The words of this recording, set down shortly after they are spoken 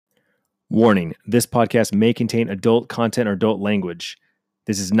Warning, this podcast may contain adult content or adult language.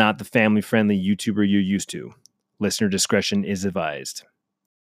 This is not the family-friendly YouTuber you're used to. Listener discretion is advised.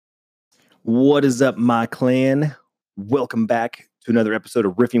 What is up, my clan? Welcome back to another episode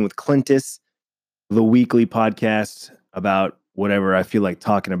of Riffing with Clintus, the weekly podcast about whatever I feel like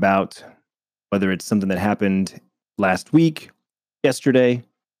talking about, whether it's something that happened last week, yesterday,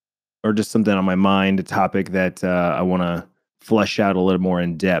 or just something on my mind, a topic that I want to flesh out a little more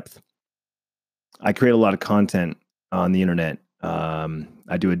in depth. I create a lot of content on the internet.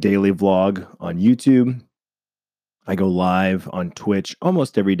 I do a daily vlog on YouTube. I go live on Twitch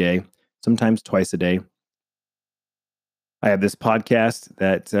almost every day, sometimes twice a day. I have this podcast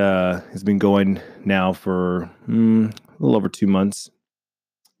that has been going now for a little over 2 months.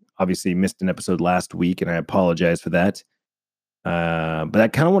 Obviously missed an episode last week, and I apologize for that. But I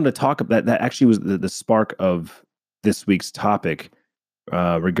kind of wanted to talk about that. Actually was the spark of this week's topic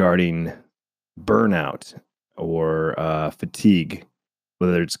regarding burnout or fatigue,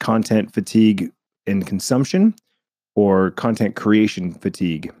 whether it's content fatigue in consumption or content creation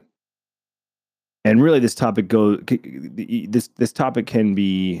fatigue. And really, this topic this topic can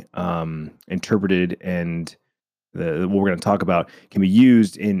be interpreted, and what we're going to talk about can be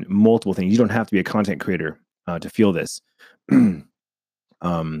used in multiple things. You don't have to be a content creator to feel this.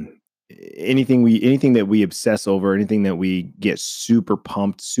 Anything that we obsess over, anything that we get super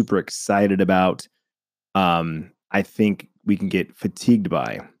pumped, super excited about, I think we can get fatigued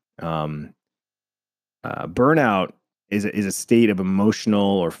by. Burnout is a state of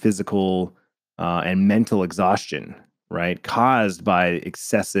emotional or physical and mental exhaustion, right? Caused by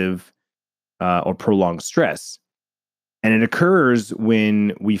excessive or prolonged stress. And it occurs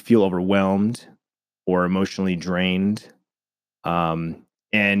when we feel overwhelmed or emotionally drained.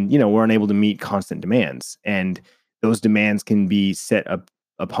 And, we're unable to meet constant demands. And those demands can be set up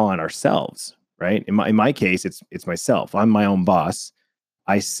upon ourselves, right? In my case, it's myself. I'm my own boss.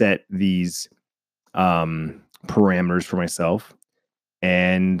 I set these parameters for myself.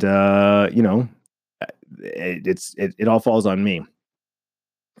 And, it all falls on me.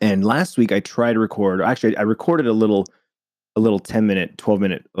 And last week I tried to record, actually I recorded a little 10-minute,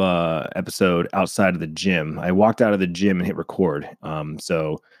 12-minute episode outside of the gym. I walked out of the gym and hit record.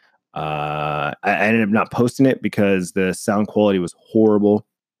 So I ended up not posting it because the sound quality was horrible.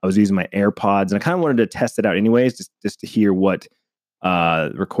 I was using my AirPods, and I kind of wanted to test it out anyways, just to hear what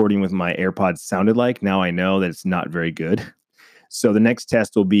recording with my AirPods sounded like. Now I know that it's not very good. So the next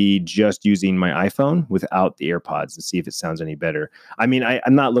test will be just using my iPhone without the AirPods and see if it sounds any better. I mean,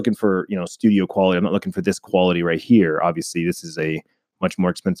 I'm not looking for, studio quality. I'm not looking for this quality right here. Obviously, this is a much more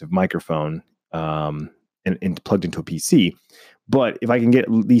expensive microphone and plugged into a PC. But if I can get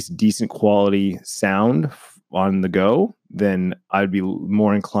at least decent quality sound on the go, then I'd be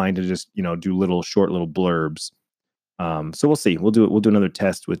more inclined to just, do short little blurbs. So we'll see. We'll do another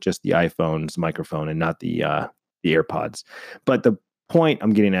test with just the iPhone's microphone and not the AirPods. But the point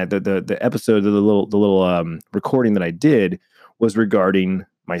I'm getting at, the episode, the little recording that I did was regarding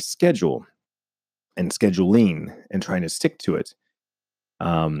my schedule and scheduling and trying to stick to it.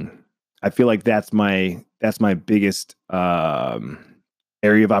 I feel like that's my biggest area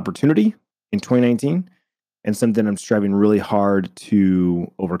of opportunity in 2019, and something I'm striving really hard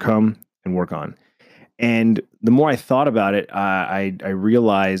to overcome and work on. And the more I thought about it, I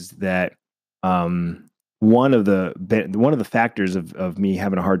realized that one of the factors of me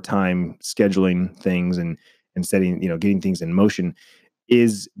having a hard time scheduling things and setting, getting things in motion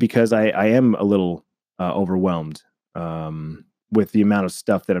is because I am a little overwhelmed with the amount of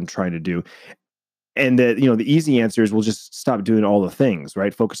stuff that I'm trying to do. And the easy answer is we'll just stop doing all the things,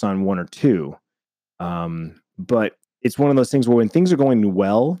 right? Focus on one or two. But it's one of those things where when things are going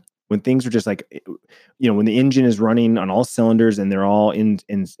well, when things are just like, when the engine is running on all cylinders and they're all in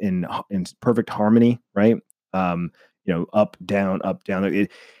perfect harmony, right? Up, down,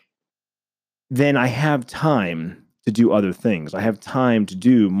 then I have time to do other things. I have time to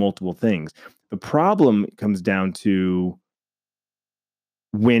do multiple things. The problem comes down to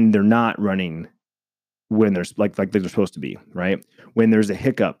when they're not running, when there's like they're supposed to be, right? When there's a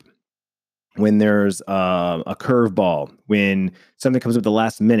hiccup, when there's a curveball, when something comes up at the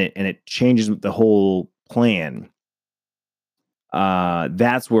last minute and it changes the whole plan,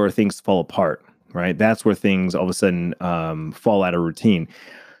 that's where things fall apart, right? That's where things all of a sudden fall out of routine.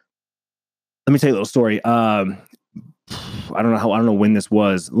 Let me tell you a little story. I don't know when this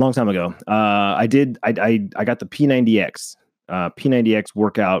was. A long time ago. I got the P90X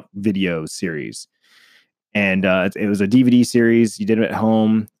workout video series, and it was a DVD series. You did it at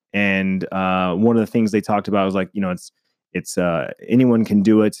home. And one of the things they talked about was like, it's anyone can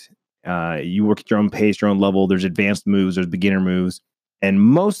do it. You work at your own pace, your own level. There's advanced moves, there's beginner moves. And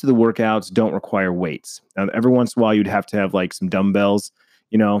most of the workouts don't require weights. Every once in a while, you'd have to have like some dumbbells,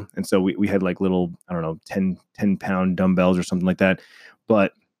 and so we had like little, I don't know, 10 pound dumbbells or something like that.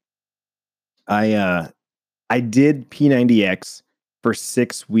 But I did P90X for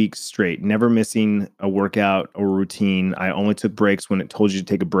 6 weeks straight, never missing a workout or routine. I only took breaks when it told you to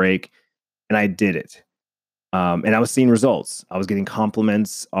take a break, and I did it. And I was seeing results. I was getting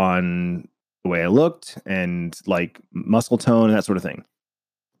compliments on the way I looked and like muscle tone and that sort of thing.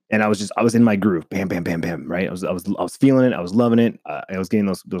 And I was in my groove. Bam, bam, bam, bam. Right. I was feeling it. I was loving it. I was getting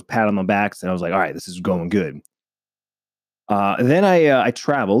those pat on the backs, and I was like, all right, this is going good. Then I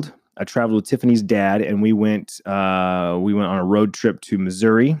traveled. I traveled with Tiffany's dad, and we went on a road trip to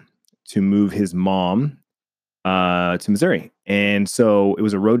Missouri to move his mom to Missouri. And so it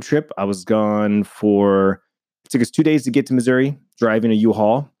was a road trip. I was gone it took us 2 days to get to Missouri, driving a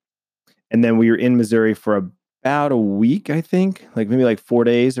U-Haul. And then we were in Missouri for about a week, I think, like maybe like 4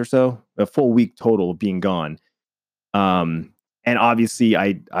 days or so, a full week total of being gone. And obviously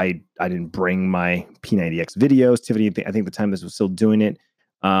I didn't bring my P90X videos. Tiffany, I think the time this was still doing it.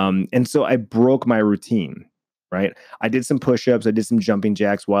 And so I broke my routine, right? I did some push-ups, I did some jumping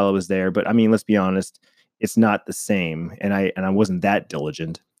jacks while I was there, but I mean, let's be honest, it's not the same. And I wasn't that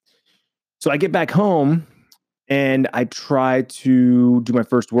diligent. So I get back home and I try to do my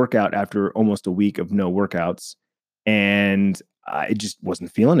first workout after almost a week of no workouts. And I just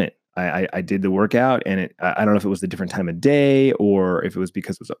wasn't feeling it. I did the workout, and I don't know if it was a different time of day or if it was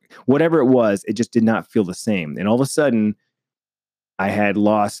because it was whatever it was, it just did not feel the same. And all of a sudden I had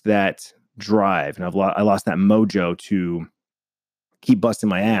lost that drive, and I lost that mojo to keep busting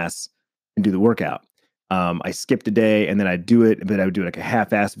my ass and do the workout. I skipped a day, and then I'd do it, but I would do like a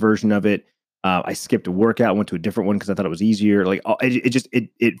half-assed version of it. I skipped a workout, went to a different one because I thought it was easier. Like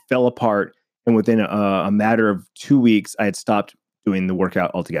it fell apart, and within a matter of 2 weeks, I had stopped doing the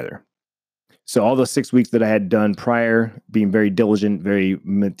workout altogether. So all those 6 weeks that I had done prior, being very diligent, very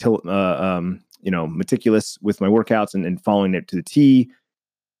meticulous with my workouts and following it to the T,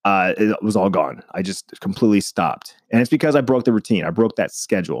 it was all gone. I just completely stopped, and it's because I broke the routine. I broke that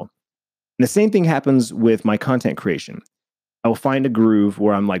schedule. And the same thing happens with my content creation. I will find a groove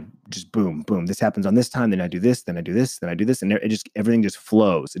where I'm like, just boom, boom. This happens on this time. Then I do this. Then I do this. Then I do this, and everything just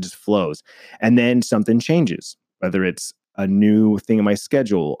flows. It just flows, and then something changes. Whether it's a new thing in my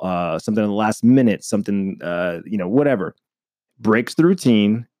schedule, something in the last minute, something, whatever, breaks the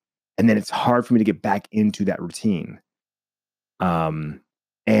routine, and then it's hard for me to get back into that routine. And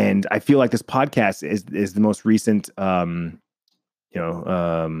I feel like this podcast is the most recent, the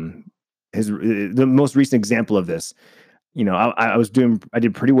most recent example of this. I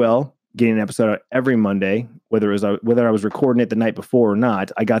did pretty well getting an episode out every Monday, whether I was recording it the night before or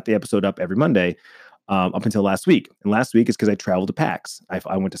not. I got the episode up every Monday. Up until last week. And last week is because I traveled to PAX.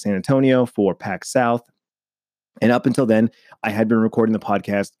 I went to San Antonio for PAX South. And up until then, I had been recording the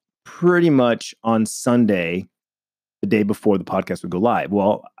podcast pretty much on Sunday, the day before the podcast would go live.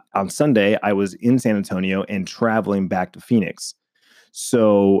 Well, on Sunday, I was in San Antonio and traveling back to Phoenix.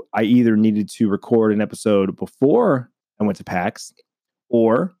 So I either needed to record an episode before I went to PAX,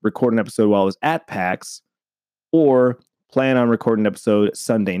 or record an episode while I was at PAX, or plan on recording an episode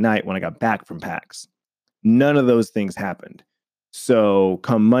Sunday night when I got back from PAX. None of those things happened. So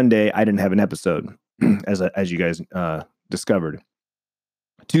come Monday, I didn't have an episode, as you guys discovered.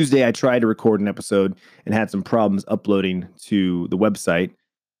 Tuesday, I tried to record an episode and had some problems uploading to the website,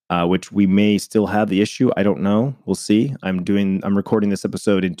 which we may still have the issue. I don't know. We'll see. I'm recording this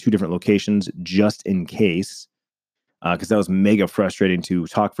episode in 2 different locations just in case, because that was mega frustrating to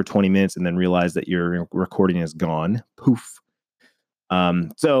talk for 20 minutes and then realize that your recording is gone. Poof.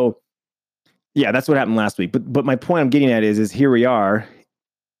 So yeah, that's what happened last week. But my point I'm getting at is here we are.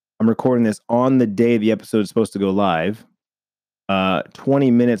 I'm recording this on the day the episode is supposed to go live.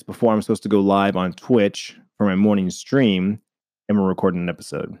 20 minutes before I'm supposed to go live on Twitch for my morning stream, and we're recording an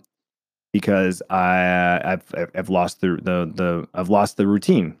episode because I've lost I've lost the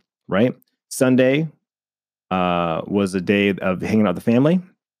routine. Right, Sunday was a day of hanging out with the family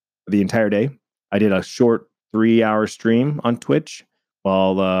the entire day. I did a short 3-hour stream on Twitch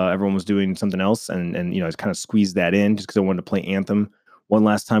while everyone was doing something else, and I kind of squeezed that in just because I wanted to play Anthem one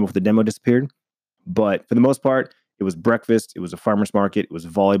last time before the demo disappeared. But for the most part, it was breakfast, it was a farmer's market, it was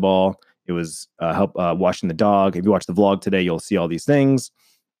volleyball, it was help washing the dog. If you watch the vlog today, you'll see all these things.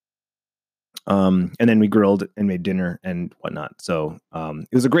 And then we grilled and made dinner and whatnot. So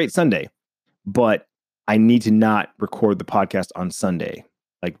it was a great Sunday, but I need to not record the podcast on Sunday.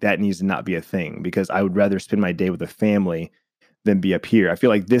 Like, that needs to not be a thing, because I would rather spend my day with the family than be up here. I feel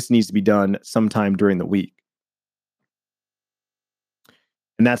like this needs to be done sometime during the week.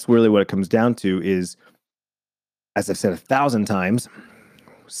 And that's really what it comes down to is, as I've said 1,000 times,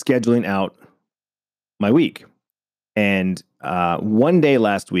 scheduling out my week. And one day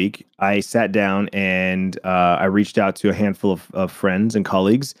last week, I sat down and I reached out to a handful of friends and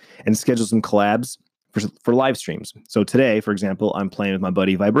colleagues and scheduled some collabs for live streams. So today, for example, I'm playing with my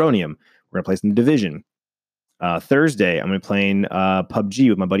buddy Vibronium. We're going to play some Division. Thursday, I'm going to be playing PUBG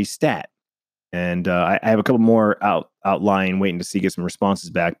with my buddy Stat. And I have a couple more outlying, waiting to get some responses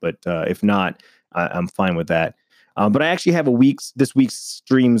back. But if not, I'm fine with that. But I actually have this week's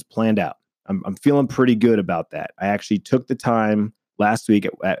streams planned out. I'm feeling pretty good about that. I actually took the time last week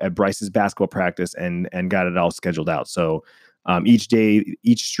at Bryce's basketball practice and got it all scheduled out. So each day,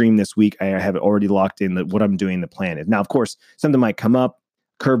 each stream this week, I have it already locked in what I'm doing, the plan is. Now, of course, something might come up,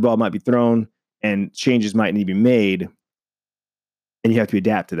 curveball might be thrown, and changes might need to be made, and you have to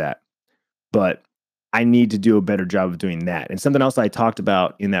adapt to that. But I need to do a better job of doing that. And something else I talked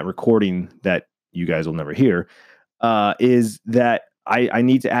about in that recording that you guys will never hear is that I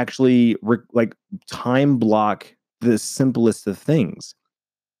need to actually time block the simplest of things.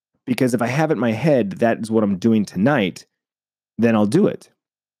 Because if I have it in my head, that is what I'm doing tonight, then I'll do it.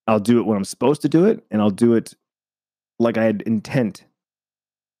 I'll do it when I'm supposed to do it, and I'll do it like I had intent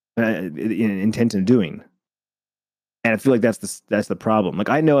in doing. And I feel like that's the problem. Like,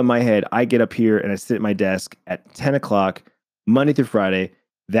 I know in my head, I get up here and I sit at my desk at 10 o'clock, Monday through Friday.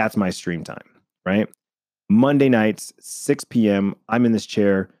 That's my stream time, right? Monday nights, 6 p.m., I'm in this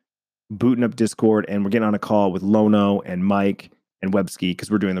chair, booting up Discord, and we're getting on a call with Lono and Mike and Webski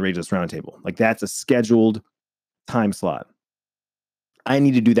because we're doing the Rageless Roundtable. Like, that's a scheduled time slot. I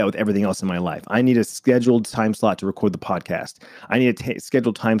need to do that with everything else in my life. I need a scheduled time slot to record the podcast. I need a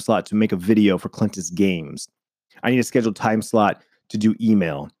scheduled time slot to make a video for Clintus Games. I need a scheduled time slot to do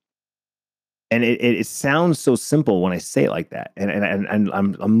email. And it sounds so simple when I say it like that. And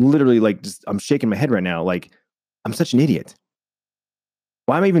I'm literally like, I'm shaking my head right now. Like, I'm such an idiot.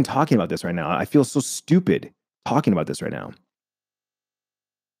 Why am I even talking about this right now? I feel so stupid talking about this right now.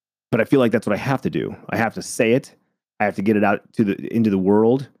 But I feel like that's what I have to do. I have to say it. I have to get it out into the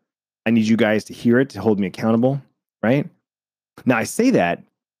world. I need you guys to hear it, to hold me accountable, right? Now, I say that.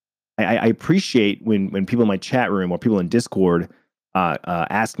 I appreciate when people in my chat room or people in Discord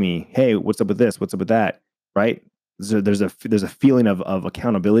ask me, "Hey, what's up with this? What's up with that?" Right? So there's a feeling of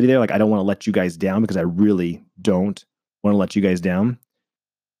accountability there. Like, I don't want to let you guys down, because I really don't want to let you guys down.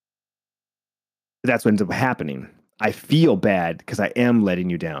 But that's what ends up happening. I feel bad because I am letting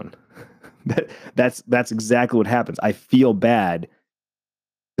you down. That's exactly what happens. I feel bad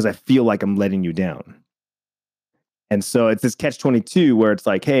because I feel like I'm letting you down. And so it's this catch-22 where it's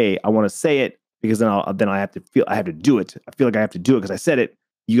like, hey, I want to say it because then I have to do it. I feel like I have to do it because I said it.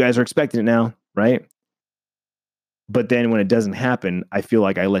 You guys are expecting it now, right? But then when it doesn't happen, I feel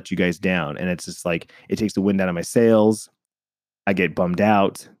like I let you guys down, and it's just like it takes the wind out of my sails. I get bummed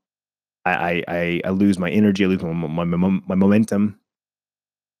out. I lose my energy. I lose my momentum,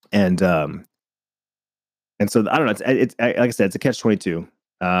 and so I don't know. It's like I said, it's a catch-22.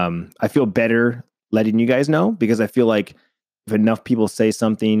 I feel better letting you guys know, because I feel like if enough people say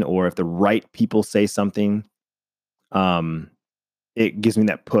something, or if the right people say something, it gives me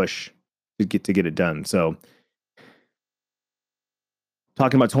that push to get it done. So,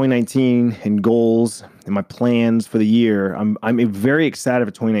 talking about 2019 and goals and my plans for the year, I'm very excited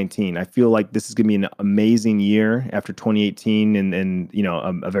for 2019. I feel like this is going to be an amazing year after 2018 and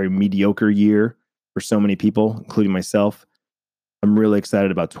a very mediocre year for so many people, including myself. I'm really excited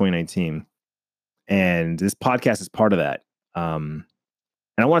about 2019. And this podcast is part of that. And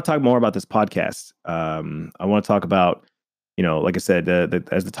I want to talk more about this podcast. I want to talk about, like I said,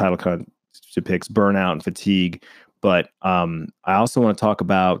 as the title kind of depicts, burnout and fatigue. But I also want to talk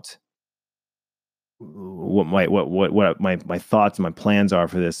about what my thoughts and my plans are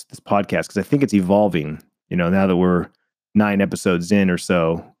for this podcast, because I think it's evolving. Now that we're 9 episodes in or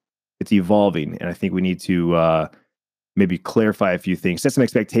so, it's evolving, and I think we need to maybe clarify a few things, set some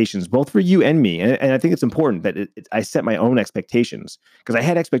expectations, both for you and me. And I think it's important that I set my own expectations, because I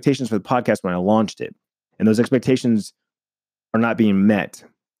had expectations for the podcast when I launched it, and those expectations are not being met.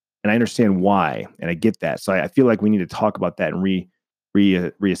 And I understand why, and I get that. So I feel like we need to talk about that and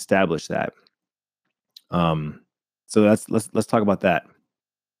reestablish that. So let's talk about that.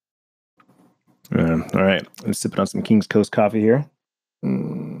 All right, I'm sipping on some King's Coast coffee here.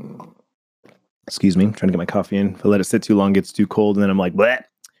 Excuse me, I'm trying to get my coffee in. If I let it sit too long, it gets too cold, and then I'm like, bleh,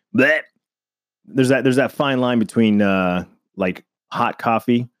 bleh. There's that fine line between like hot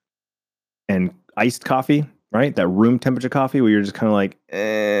coffee and iced coffee. right? That room temperature coffee where you're just kind of like,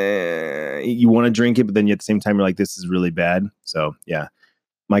 you want to drink it, but then at the same time, you're like, this is really bad. So yeah,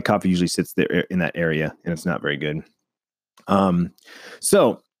 my coffee usually sits there in that area and it's not very good.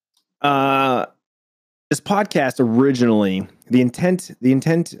 So this podcast originally, the intent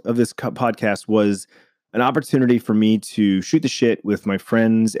of this podcast was an opportunity for me to shoot the shit with my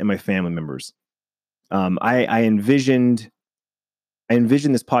friends and my family members. I envisioned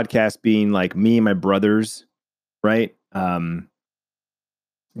this podcast being like me and my brothers, right? Grabbing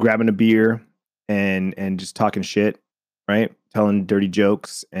a beer and just talking shit, right? Telling dirty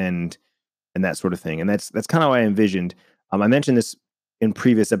jokes and that sort of thing. And that's kind of how I envisioned. I mentioned this in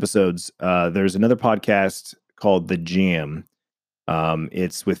previous episodes. There's another podcast called The Jam.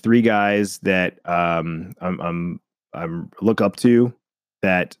 It's with three guys that I'm look up to,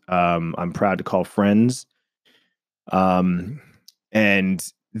 that I'm proud to call friends. And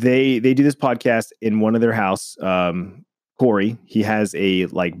they do this podcast in one of their house. Corey, he has a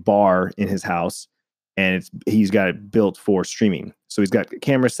like bar in his house, and he's got it built for streaming. So he's got a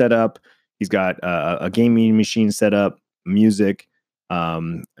camera set up, he's got a gaming machine set up, music,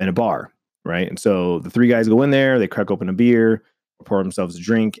 and a bar, right? And so the three guys go in there, they crack open a beer, pour themselves a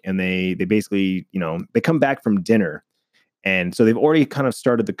drink, and they basically, they come back from dinner, and so they've already kind of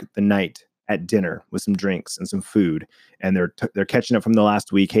started the night at dinner with some drinks and some food, and they're catching up from the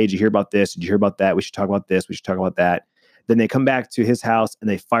last week. Hey, did you hear about this? Did you hear about that? We should talk about this. We should talk about that. Then they come back to his house and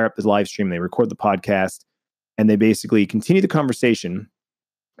they fire up his live stream. They record the podcast and they basically continue the conversation.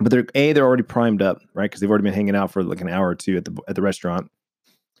 But they're already primed up, right? Because they've already been hanging out for like an hour or two at the restaurant.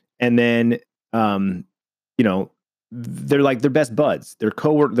 And then, they're like their best buds. They're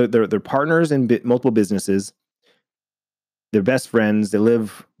they're partners in multiple businesses. They're best friends. They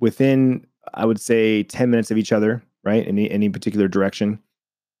live within, I would say, 10 minutes of each other, right? In any particular direction.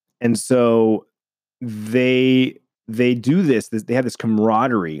 And so they do this, they have this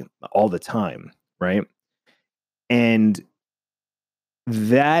camaraderie all the time, right? And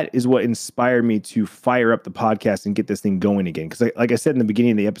that is what inspired me to fire up the podcast and get this thing going again. Because like I said in the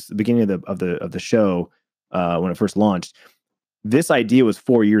beginning of the episode, beginning of the show, when it first launched, this idea was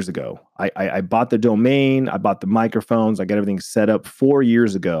 4 years ago. I bought the domain, I bought the microphones, I got everything set up 4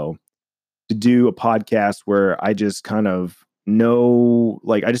 years ago to do a podcast where I just kind of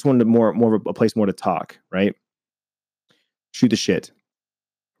I just wanted more of a place more to talk, right? Shoot the shit,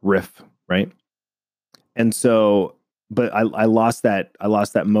 riff, right? And so, but I lost that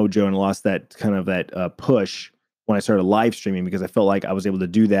mojo and lost that kind of that push when I started live streaming, because I felt like I was able to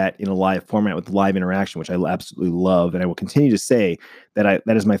do that in a live format with live interaction, which I absolutely love, and I will continue to say that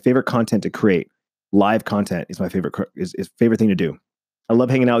is my favorite content to create. Live content is my favorite favorite thing to do. I love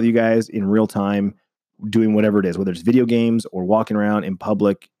hanging out with you guys in real time, doing whatever it is, whether it's video games or walking around in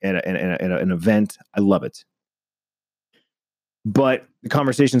public at an event. I love it. But the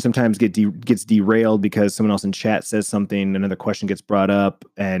conversation sometimes gets derailed because someone else in chat says something, another question gets brought up,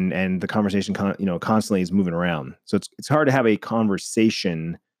 and the conversation constantly is moving around. So it's hard to have a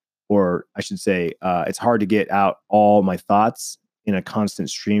conversation, or I should say, it's hard to get out all my thoughts in a constant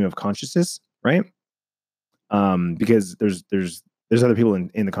stream of consciousness, right? Because there's other people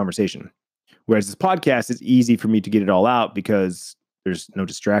in the conversation. Whereas this podcast, it's easy for me to get it all out because there's no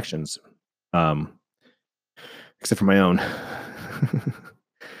distractions, except for my own.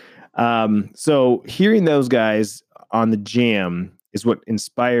 So hearing those guys on the Jam is what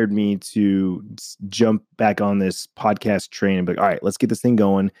inspired me to jump back on this podcast train and be like, all right, let's get this thing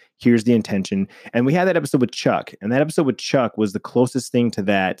going. Here's the intention. And we had that episode with Chuck, and that episode with Chuck was the closest thing to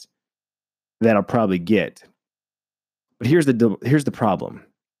that I'll probably get. But here's the problem.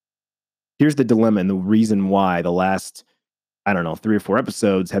 Here's the dilemma and the reason why the last, 3 or 4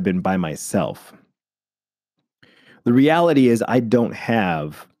 episodes have been by myself. The reality is I don't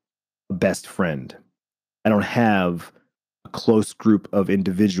have a best friend. I don't have a close group of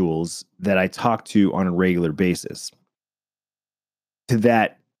individuals that I talk to on a regular basis to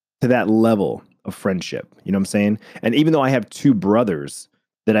that level of friendship. You know what I'm saying? And even though I have 2 brothers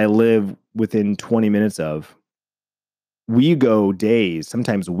that I live within 20 minutes of, we go days,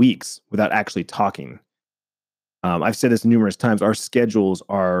 sometimes weeks, without actually talking. I've said this numerous times. Our schedules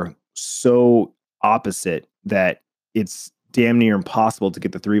are so opposite that it's damn near impossible to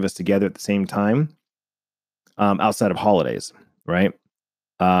get the 3 of us together at the same time, outside of holidays, right?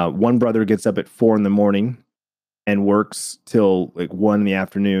 One brother gets up at 4 in.the.morning and works till like 1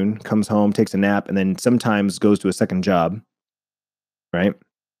 p.m, comes home, takes a nap, and then sometimes goes to a second job, right?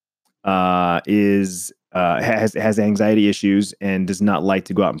 Has anxiety issues and does not like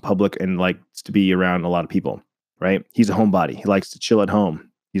to go out in public and likes to be around a lot of people, right? He's a homebody. He likes to chill at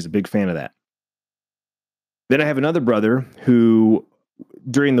home. He's a big fan of that. Then I have another brother who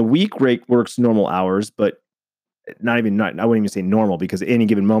during the week works normal hours, but I wouldn't even say normal, because at any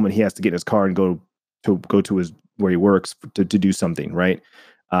given moment he has to get in his car and go to his where he works to do something, right?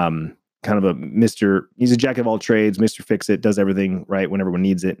 Kind of he's a jack of all trades, Mr. Fix It, does everything right when everyone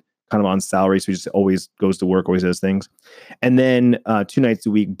needs it, kind of on salary. So he just always goes to work, always does things. And then 2 nights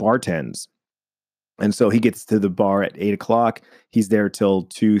a week bartends. And so he gets to the bar at 8 o'clock. He's there till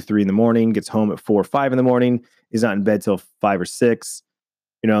 2, 3 in the morning, gets home at 4, 5 in the morning. He's not in bed till 5 or 6,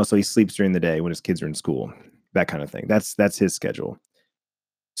 so he sleeps during the day when his kids are in school, that kind of thing. That's his schedule.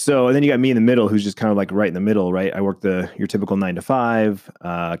 So, and then you got me in the middle, who's just kind of like right in the middle, right? I work your typical 9 to 5.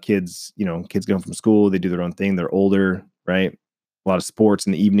 Kids going from school, they do their own thing. They're older, right? A lot of sports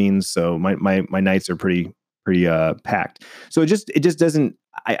in the evenings. So my nights are pretty packed. So it just doesn't,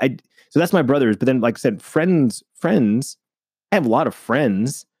 so that's my brothers. But then, like I said, friends, I have a lot of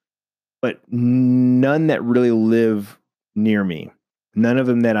friends, but none that really live near me. None of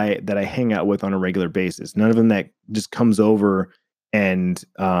them that I hang out with on a regular basis. None of them that just comes over and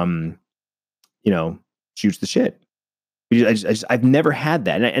shoots the shit. I've never had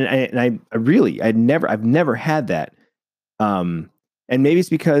that, I've never had that. And maybe it's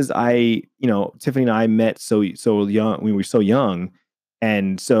because Tiffany and I met so young, we were so young,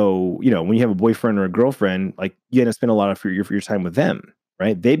 and so when you have a boyfriend or a girlfriend, like, you end up spending a lot of your time with them,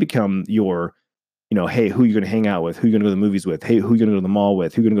 right? They become your, hey, who are you going to hang out with? Who are you going to go to the movies with? Hey, who are you going to go to the mall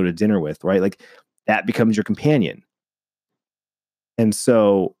with? Who are you going to go to dinner with? Right? Like, that becomes your companion. And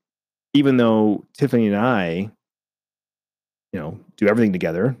so, even though Tiffany and I, do everything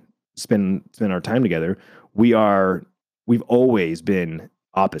together, spend our time together, we've always been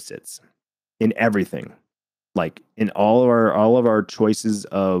opposites in everything. Like, in all of our choices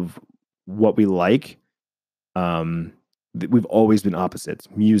of what we like, we've always been opposites: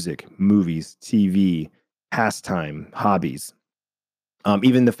 music, movies, TV, pastime, hobbies.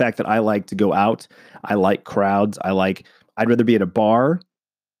 Even the fact that I like to go out, I like crowds, I'd rather be at a bar,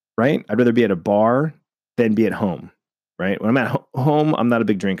 right? I'd rather be at a bar than be at home, right? When I'm at home, I'm not a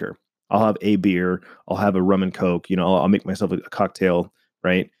big drinker. I'll have a beer, I'll have a rum and Coke, I'll make myself a cocktail,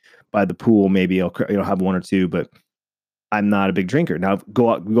 right? By the pool, maybe I'll have one or two, but I'm not a big drinker. Now, we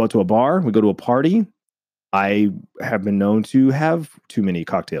go out to a bar, we go to a party, I have been known to have too many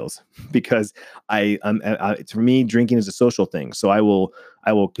cocktails because for me, drinking is a social thing. So I will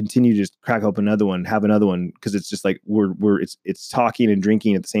continue to just crack open another one, have another one, because it's just like it's talking and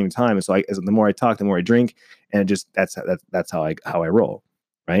drinking at the same time. And so the more I talk, the more I drink, and that's how I roll,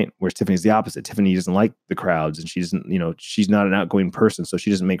 right? Whereas Tiffany's the opposite. Tiffany doesn't like the crowds, and she doesn't, she's not an outgoing person, so she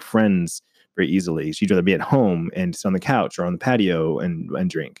doesn't make friends very easily. She'd rather be at home and sit on the couch or on the patio and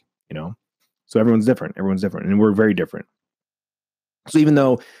drink, So everyone's different, and we're very different. So even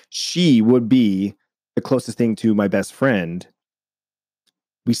though she would be the closest thing to my best friend,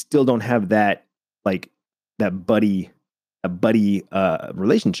 we still don't have that, like, that buddy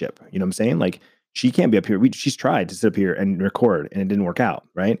relationship. You know what I'm saying? Like, she can't be up here. She's tried to sit up here and record, and it didn't work out,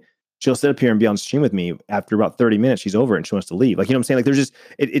 right? She'll sit up here and be on stream with me. After about 30 minutes, she's over it and she wants to leave. Like, you know what I'm saying? Like, there's just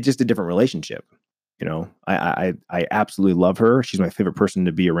it's just a different relationship. I absolutely love her. She's my favorite person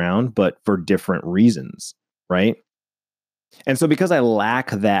to be around, but for different reasons, right? And so, because I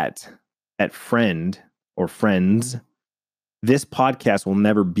lack that friend or friends, this podcast will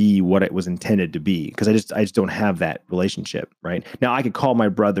never be what it was intended to be, because I just don't have that relationship, right? Now, I could call my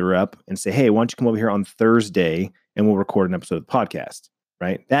brother up and say, "Hey, why don't you come over here on Thursday and we'll record an episode of the podcast,"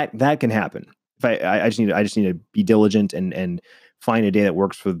 right? That can happen. If I just need to be diligent and find a day that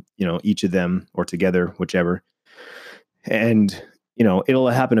works for each of them, or together, whichever. And it'll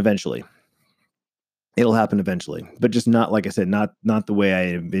happen eventually. It'll happen eventually, but just not, like I said, not the way I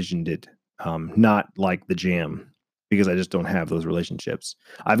envisioned it. Not like the Jam, because I just don't have those relationships.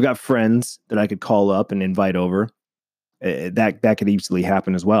 I've got friends that I could call up and invite over. That could easily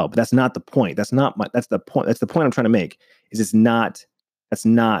happen as well, but that's not the point. That's the point. That's the point I'm trying to make. That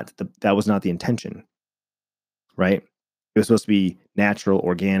was not the intention, right? It was supposed to be natural,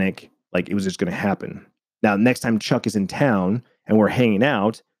 organic, like it was just going to happen. Now, next time Chuck is in town and we're hanging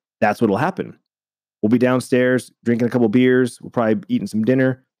out, that's what'll happen. We'll be downstairs drinking a couple beers. We'll probably be eating some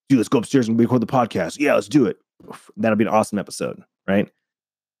dinner. Dude, let's go upstairs and record the podcast. Yeah, let's do it. That'll be an awesome episode, right?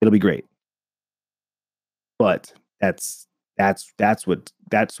 It'll be great. But that's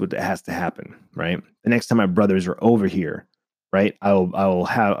what has to happen, right? The next time my brothers are over here, right?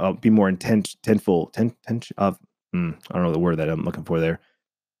 I'll be more intentful. I don't know the word that I'm looking for there.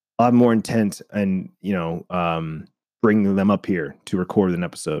 I'll have more intent and, bring them up here to record an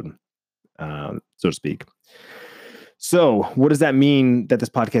episode, so to speak. So what does that mean that this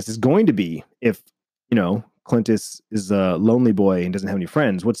podcast is going to be if, Clint is a lonely boy and doesn't have any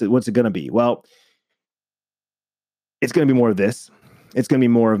friends. What's it going to be? Well, it's going to be more of this. It's going to be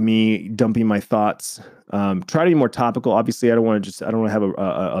more of me dumping my thoughts. Try to be more topical. Obviously, I don't want to have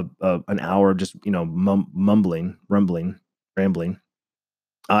an hour of just, mumbling, rumbling, rambling.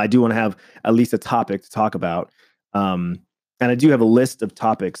 I do want to have at least a topic to talk about. And I do have a list of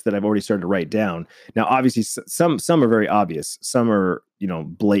topics that I've already started to write down. Now, obviously, some are very obvious. Some are,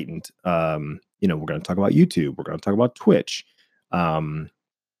 blatant. We're going to talk about YouTube. We're going to talk about Twitch.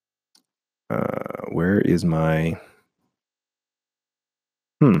 Where is my...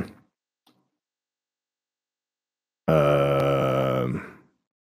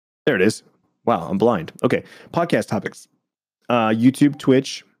 There it is. Wow, I'm blind. Okay, podcast topics. YouTube,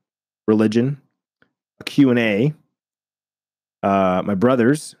 Twitch, religion, a Q&A, my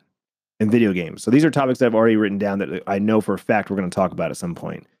brothers, and video games. So these are topics that I've already written down that I know for a fact we're going to talk about at some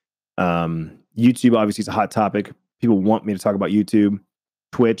point. YouTube obviously is a hot topic. People want me to talk about YouTube,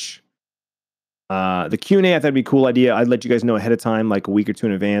 Twitch. The Q&A, I thought would be a cool idea. I'd let you guys know ahead of time, like a week or two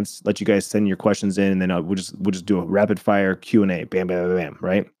in advance. Let you guys send your questions in, and then we'll just do a rapid fire Q&A. Bam, bam, bam, bam.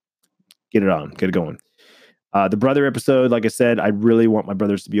 Right? Get it going. The brother episode, like I said, I really want my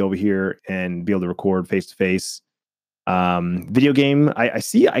brothers to be over here and be able to record face to face. Video game, I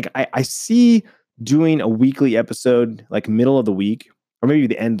see doing a weekly episode, like middle of the week or maybe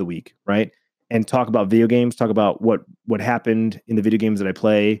the end of the week, right? And talk about video games, talk about what happened in the video games that I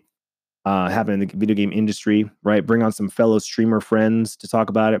play, happened in the video game industry, right? Bring on some fellow streamer friends to talk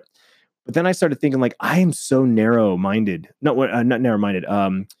about it. But then I started thinking, like, I am so narrow-minded. Not narrow-minded.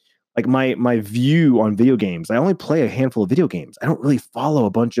 Like my view on video games, I only play a handful of video games. I don't really follow a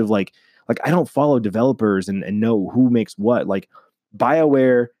bunch of like I don't follow developers and know who makes what. Like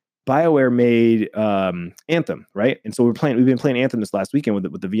BioWare made Anthem, right? And so we've been playing Anthem this last weekend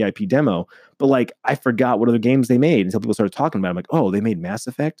with the VIP demo, but like I forgot what other games they made until people started talking about it. I'm like, oh, they made Mass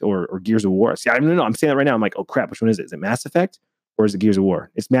Effect or Gears of War. See, I don't know. I'm saying that right now. I'm like, oh crap, which one is it? Is it Mass Effect or is it Gears of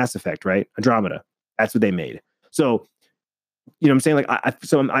War? It's Mass Effect, right? Andromeda. That's what they made. So, you know what I'm saying? Like, I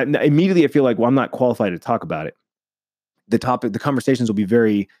immediately I feel like, well, I'm not qualified to talk about it. The conversations will be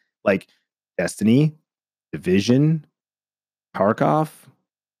very like Destiny, Division, Tarkov,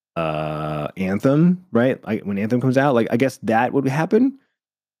 Anthem, right? Like when Anthem comes out, like I guess that would happen.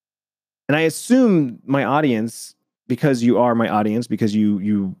 And I assume my audience, because you are my audience, because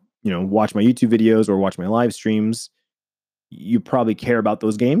you watch my YouTube videos or watch my live streams, you probably care about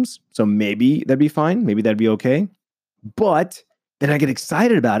those games. So maybe that'd be fine. Maybe that'd be okay. But then I get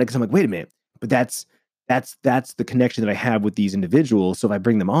excited about it because I'm like, wait a minute, but that's the connection that I have with these individuals. So if I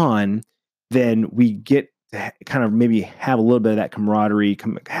bring them on, then we get to kind of maybe have a little bit of that camaraderie,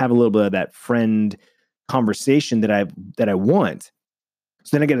 have a little bit of that friend conversation that I want.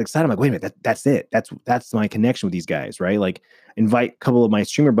 So then I get excited. I'm like, wait a minute, that's it. That's my connection with these guys, right? Like invite a couple of my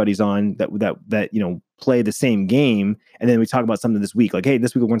streamer buddies on that play the same game, and then we talk about something this week. Like, hey,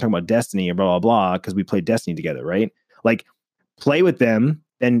 this week we're going to talk about Destiny or blah blah blah because we played Destiny together, right? Like play with them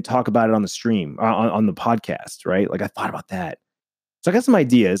and talk about it on the stream, on the podcast, right? Like I thought about that. So I got some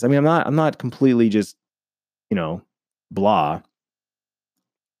ideas. I mean, I'm not completely just, blah,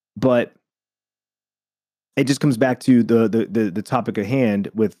 but it just comes back to the topic at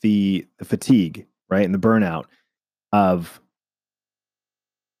hand with the fatigue, right? And the burnout of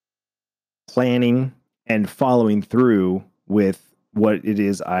planning and following through with what it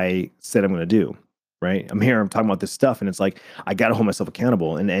is I said I'm going to do. Right. I'm talking about this stuff and it's like, I got to hold myself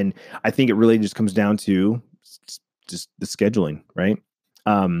accountable. And I think it really just comes down to just the scheduling. Right.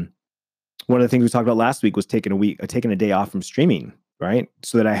 One of the things we talked about last week was taking a day off from streaming. Right.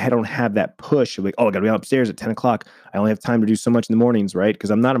 So that I don't have that push of like, oh, I got to be upstairs at 10 o'clock. I only have time to do so much in the mornings. Right. Because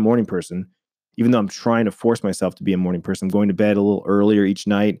I'm not a morning person, even though I'm trying to force myself to be a morning person. I'm going to bed a little earlier each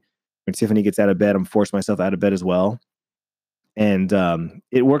night. When Tiffany gets out of bed, I'm forcing myself out of bed as well. And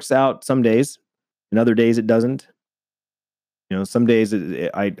it works out some days. And other days it doesn't. Some days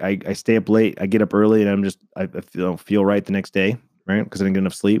I stay up late. I get up early and I don't feel right the next day, right? Because I didn't get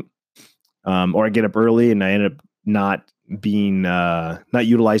enough sleep. Or I get up early and I end up not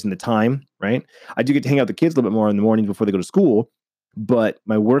utilizing the time, right? I do get to hang out with the kids a little bit more in the mornings before they go to school, but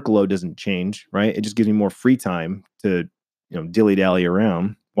my workload doesn't change, right? It just gives me more free time to, dilly-dally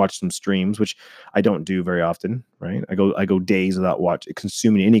around, watch some streams, which I don't do very often, right? I go days without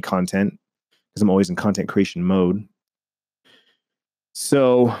consuming any content, because I'm always in content creation mode.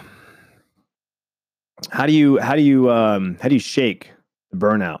 So how do you shake the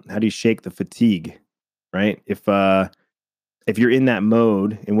burnout? How do you shake the fatigue? Right? If you're in that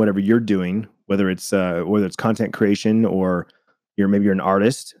mode in whatever you're doing, whether it's content creation or you're an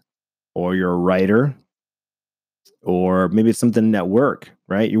artist or you're a writer Or maybe it's something at work,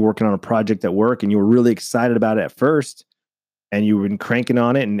 right? You're working on a project at work and you were really excited about it at first and you've been cranking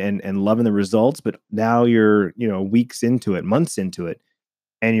on it and loving the results, but now you're, weeks into it, months into it,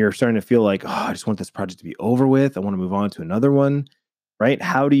 and you're starting to feel like, oh, I just want this project to be over with. I want to move on to another one, right?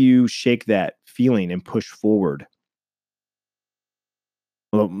 How do you shake that feeling and push forward?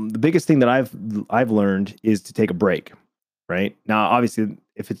 Well, the biggest thing that I've learned is to take a break, right? Now, obviously,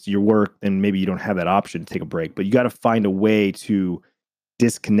 if it's your work, then maybe you don't have that option to take a break, but you got to find a way to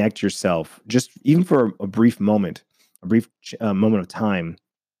disconnect yourself, just even for a brief moment, a brief moment of time,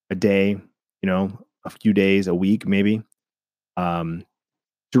 a day, a few days, a week, maybe, um,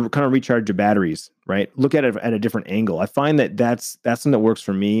 to kind of recharge your batteries, right? Look at it at a different angle. I find that that's something that works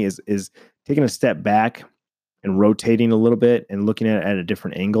for me is taking a step back and rotating a little bit and looking at it at a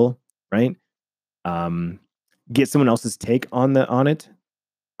different angle, right? Um, get someone else's take on it.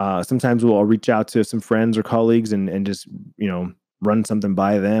 Sometimes I'll reach out to some friends or colleagues and just run something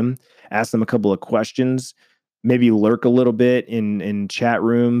by them, ask them a couple of questions, maybe lurk a little bit in chat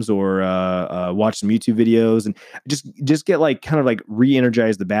rooms or watch some YouTube videos and just get like kind of like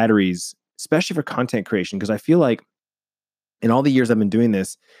re-energize the batteries, especially for content creation. Because I feel like in all the years I've been doing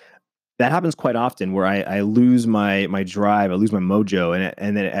this, that happens quite often where I lose my drive, I lose my mojo,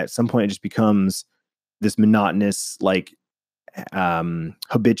 and then at some point it just becomes this monotonous like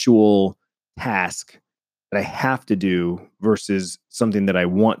habitual task that I have to do versus something that I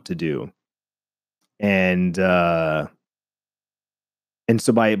want to do. And so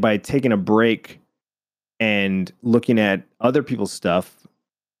by taking a break and looking at other people's stuff,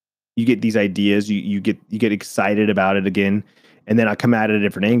 you get these ideas, you get excited about it again. And then I come at it at a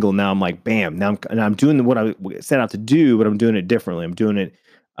different angle. Now I'm like, bam, now I'm doing what I set out to do, but I'm doing it differently. I'm doing it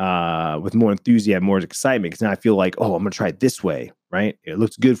with more enthusiasm, more excitement. Because now I feel like, oh, I'm gonna try it this way, right? It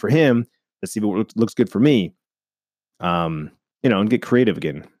looks good for him. Let's see what looks good for me. And get creative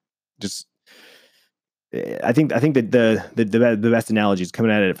again. Just, I think that the best analogy is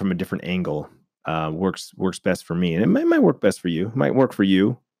coming at it from a different angle. Works best for me, and it might work best for you. It might work for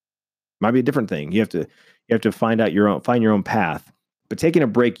you. Might be a different thing. You have to find your own path. But taking a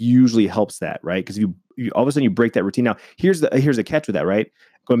break usually helps that, right? Because you all of a sudden you break that routine. Now, here's a catch with that, right?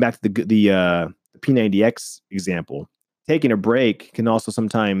 Going back to the P90X example, taking a break can also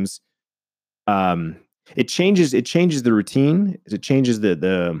sometimes um, it changes the routine. It changes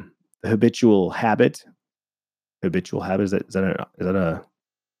the habitual habit. Habitual habit, is that a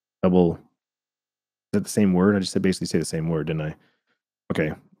double? Is that the same word? I just said basically say the same word, didn't I?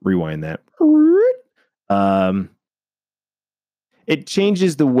 Okay, rewind that. Um, it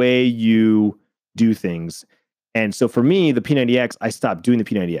changes the way you do things. And so for me, the P90X, I stopped doing the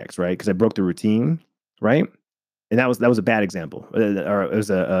P90X, right? Because I broke the routine, right? And that was a bad example, or it was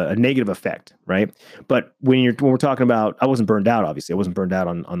a negative effect, right? But when we're talking about, I wasn't burned out. Obviously, I wasn't burned out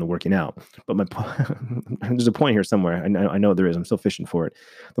on the working out. But there's a point here somewhere. I know there is. I'm still fishing for it.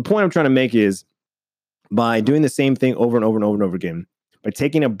 The point I'm trying to make is by doing the same thing over and over and over and over again, by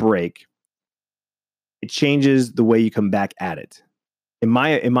taking a break, it changes the way you come back at it. In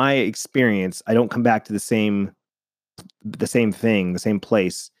my experience, I don't come back to the same thing, the same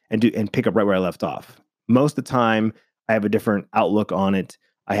place, and pick up right where I left off. Most of the time, I have a different outlook on it.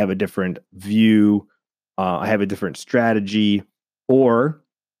 I have a different view. I have a different strategy. Or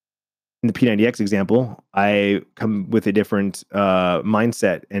in the P90X example, I come with a different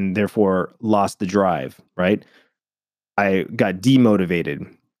mindset and therefore lost the drive, right? I got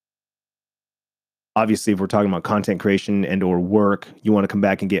demotivated. Obviously, if we're talking about content creation and or work, you want to come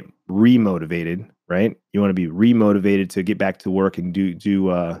back and get remotivated, right? You want to be remotivated to get back to work and do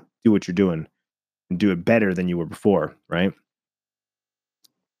what you're doing and do it better than you were before, right?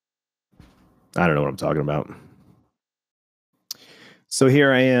 I don't know what I'm talking about. So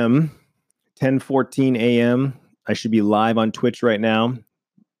here I am, 10:14 a.m. I should be live on Twitch right now,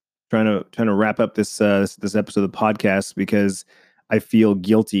 trying to wrap up this episode of the podcast because I feel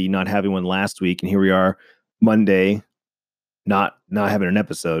guilty not having one last week, and here we are, Monday, not having an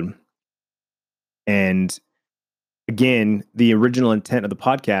episode. And again, the original intent of the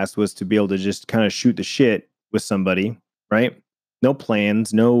podcast was to be able to just kind of shoot the shit with somebody, right? No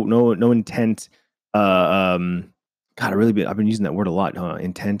plans, no intent. God, I've been using that word a lot, huh?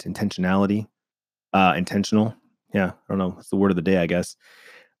 Intentionality, intentional. Yeah, I don't know. It's the word of the day, I guess.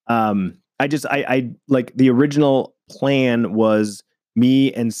 I like the original plan was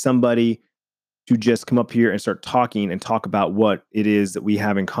me and somebody to just come up here and start talking and talk about what it is that we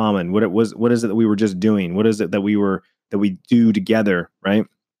have in common. What is it that we were just doing? What is it that we do together, right?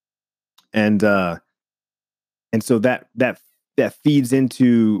 And so that feeds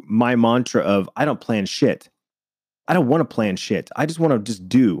into my mantra of I don't plan shit. I don't want to plan shit. I just want to just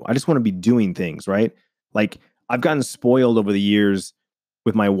do. I just want to be doing things, right? Like I've gotten spoiled over the years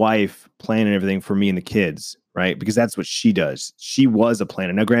with my wife planning everything for me and the kids, right? Because that's what she does. She was a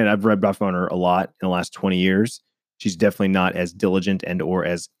planner. Now, granted, I've read up on her a lot in the last 20 years. She's definitely not as diligent and or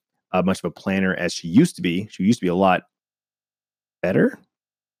as much of a planner as she used to be. She used to be a lot better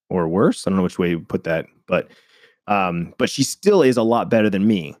or worse. I don't know which way you put that, but she still is a lot better than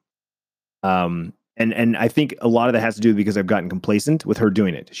me. And I think a lot of that has to do because I've gotten complacent with her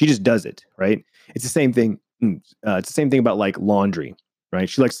doing it. She just does it, right? It's the same thing. It's the same thing about like laundry, right?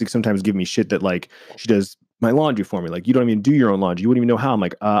 She likes to sometimes give me shit that like she does my laundry for me. Like you don't even do your own laundry. You wouldn't even know how. I'm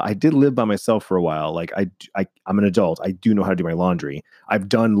like, I did live by myself for a while. Like I'm an adult. I do know how to do my laundry. I've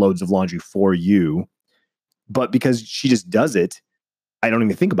done loads of laundry for you, but because she just does it, I don't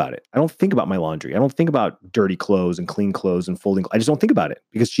even think about it. I don't think about my laundry. I don't think about dirty clothes and clean clothes and folding. I just don't think about it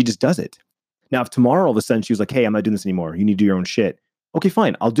because she just does it. Now, if tomorrow all of a sudden she was like, hey, I'm not doing this anymore. You need to do your own shit. Okay,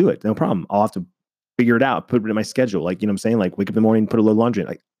 fine. I'll do it. No problem. I'll have to figure it out, put it in my schedule. Like, you know what I'm saying? Like wake up in the morning, put a load of laundry in.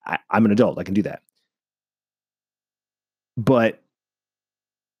 Like I'm an adult. I can do that. But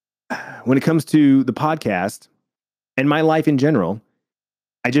when it comes to the podcast and my life in general,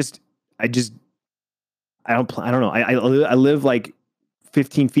 I don't know. I live like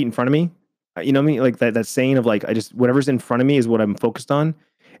 15 feet in front of me. You know what I mean? Like that saying of like, whatever's in front of me is what I'm focused on.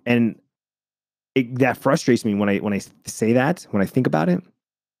 And that frustrates me when I say that, when I think about it,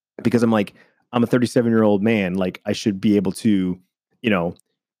 because I'm like, I'm a 37-year-old man. Like I should be able to, you know,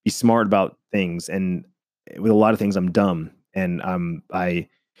 be smart about things. And with a lot of things, I'm dumb. And I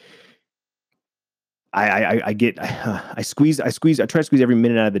try to squeeze every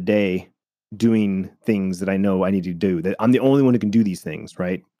minute out of the day doing things that I know I need to do. That I'm the only one who can do these things,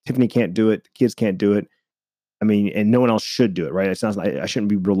 right? Tiffany can't do it. The kids can't do it. I mean, and no one else should do it, right? It's not. I shouldn't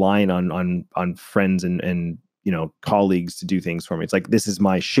be relying on friends and you know colleagues to do things for me. It's like this is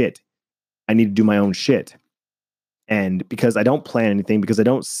my shit. I need to do my own shit. And because I don't plan anything, because I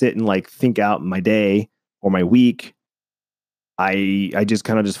don't sit and like think out my day or my week, I just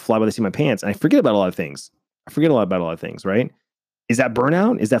kind of just fly by the seat of my pants and I forget about a lot of things. Right? Is that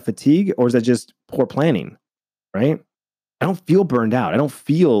burnout? Is that fatigue? Or is that just poor planning? Right? I don't feel burned out. I don't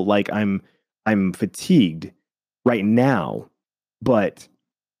feel like I'm fatigued right now, but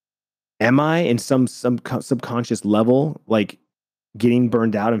am I in some subconscious level like getting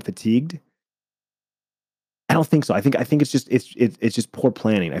burned out and fatigued? I don't think so. I think it's just poor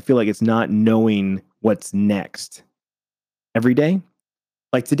planning. I feel like it's not knowing what's next every day.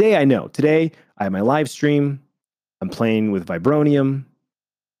 Like today, I know. Today, I have my live stream. I'm playing with Vibronium.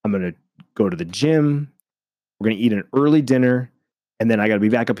 I'm going to go to the gym. We're going to eat an early dinner. And then I got to be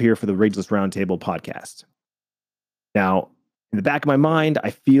back up here for the Rageless Roundtable podcast. Now, in the back of my mind, I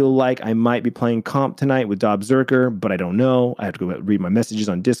feel like I might be playing comp tonight with Dob Zerker, but I don't know. I have to go read my messages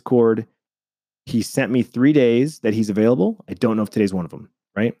on Discord. He sent me 3 days that he's available. I don't know if today's one of them,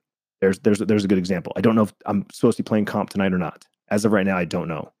 right? There's a good example. I don't know if I'm supposed to be playing comp tonight or not. As of right now, I don't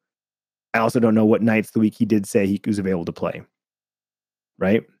know. I also don't know what nights of the week he did say he was available to play,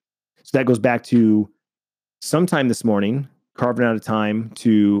 right? So that goes back to sometime this morning, carving out a time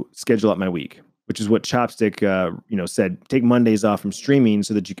to schedule out my week, which is what Chopstick, said. Take Mondays off from streaming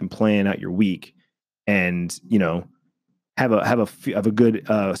so that you can plan out your week, and have a good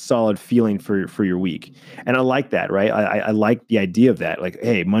solid feeling for your week. And I like that, right? I like the idea of that. Like,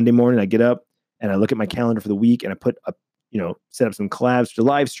 hey, Monday morning I get up and I look at my calendar for the week and I put up, set up some collabs to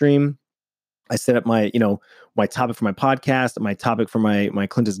live stream. I set up my topic for my podcast, my topic for my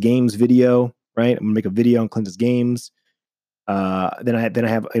Clintus Games video, right? I'm gonna make a video on Clintus Games. Then I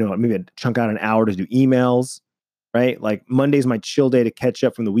have maybe a chunk out an hour to do emails, right? Like Monday's my chill day to catch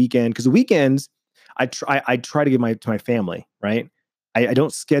up from the weekend, because the weekends I try to give to my family, right? I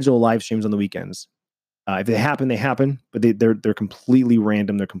don't schedule live streams on the weekends. If they happen, they happen, but they're completely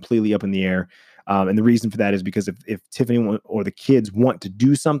random. They're completely up in the air. And the reason for that is because if Tiffany or the kids want to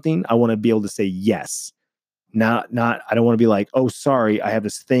do something, I want to be able to say yes. I don't want to be like, oh, sorry, I have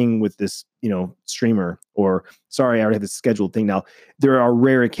this thing with this, streamer, or sorry, I already have this scheduled thing. Now, there are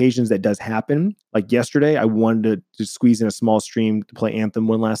rare occasions that does happen. Like yesterday, I wanted to squeeze in a small stream to play Anthem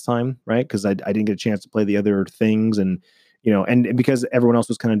one last time, right? Because I didn't get a chance to play the other things. And, and because everyone else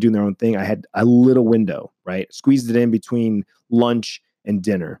was kind of doing their own thing, I had a little window, right? Squeezed it in between lunch and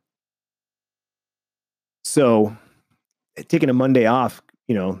dinner. So taking a Monday off,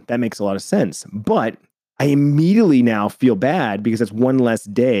 that makes a lot of sense. But I immediately now feel bad because that's one less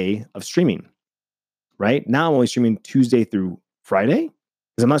day of streaming, right? Now I'm only streaming Tuesday through Friday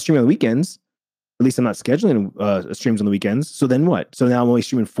because I'm not streaming on the weekends. At least I'm not scheduling streams on the weekends. So then what? So now I'm only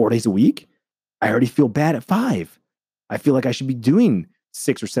streaming 4 days a week. I already feel bad at 5. I feel like I should be doing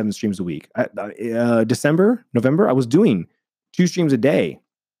 6 or 7 streams a week. December, November, I was doing 2 streams a day,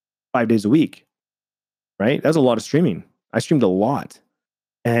 5 days a week, right? That's a lot of streaming. I streamed a lot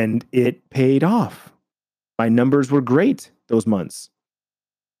and it paid off. My numbers were great those months.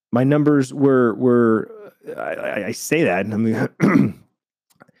 My numbers were I say that, I mean,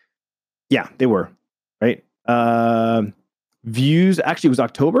 yeah, they were, right? Views, actually, it was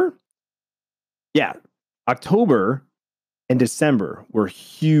October. Yeah, October and December were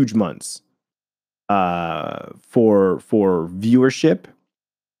huge months for viewership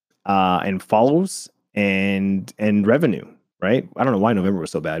and follows and revenue, right? I don't know why November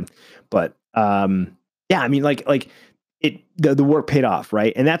was so bad, but yeah, I mean, like the work paid off,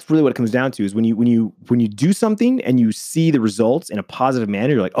 right? And that's really what it comes down to is when you do something and you see the results in a positive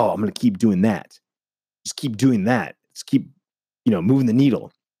manner, you're like, oh, I'm going to keep doing that. Just keep doing that. Just keep, moving the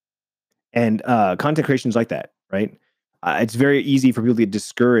needle. And content creation is like that, right? It's very easy for people to get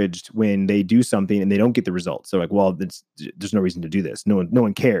discouraged when they do something and they don't get the results. They're like, well, there's no reason to do this. No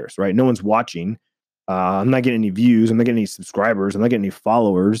one cares, right? No one's watching. I'm not getting any views. I'm not getting any subscribers. I'm not getting any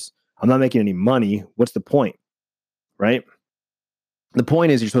followers. I'm not making any money. What's the point, right? The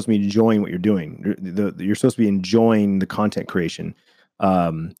point is you're supposed to be enjoying what you're doing. You're supposed to be enjoying the content creation.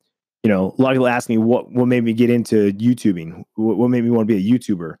 A lot of people ask me what made me get into YouTubing. What made me want to be a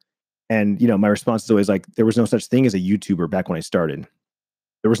YouTuber? And, my response is always like, there was no such thing as a YouTuber back when I started.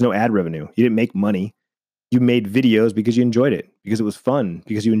 There was no ad revenue. You didn't make money. You made videos because you enjoyed it, because it was fun,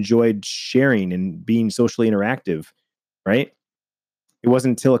 because you enjoyed sharing and being socially interactive, right? It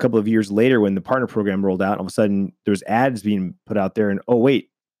wasn't until a couple of years later when the partner program rolled out, all of a sudden there was ads being put out there and, oh, wait,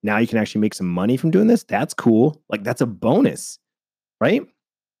 now you can actually make some money from doing this? That's cool. Like, that's a bonus, right?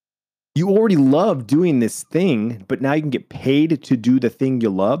 You already love doing this thing, but now you can get paid to do the thing you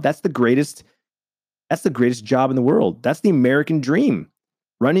love. That's the greatest job in the world. That's the American dream.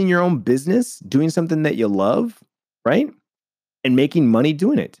 Running your own business, doing something that you love, right? And making money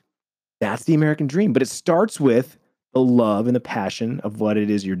doing it. That's the American dream. But it starts with the love and the passion of what it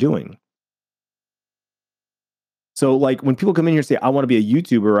is you're doing. So like when people come in here and say, I want to be a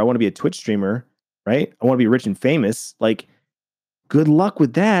YouTuber, or I want to be a Twitch streamer, right? I want to be rich and famous. Like, good luck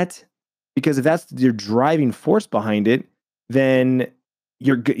with that. Because if that's your driving force behind it, then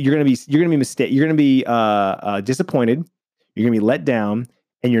you're going to be disappointed. You're going to be let down,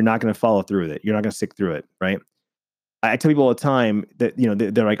 and you're not going to follow through with it. You're not going to stick through it, right? I tell people all the time that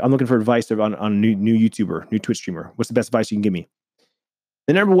they're like, I'm looking for advice on a new YouTuber, new Twitch streamer. What's the best advice you can give me?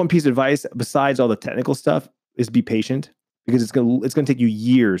 The number one piece of advice, besides all the technical stuff, is be patient, because it's going to take you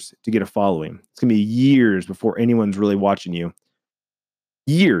years to get a following. It's going to be years before anyone's really watching you.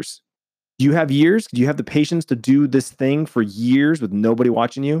 Years. Do you have years? Do you have the patience to do this thing for years with nobody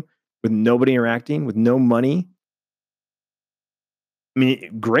watching you, with nobody interacting, with no money? I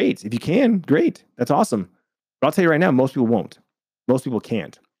mean, great. If you can, great. That's awesome. But I'll tell you right now, most people won't. Most people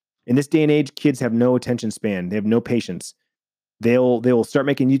can't. In this day and age, kids have no attention span. They have no patience. They'll start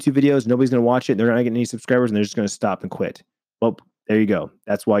making YouTube videos. Nobody's going to watch it. They're not getting any subscribers, and they're just going to stop and quit. Well, there you go.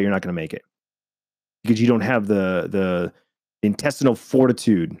 That's why you're not going to make it, because you don't have the intestinal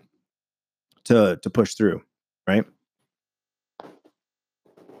fortitude to push through, right?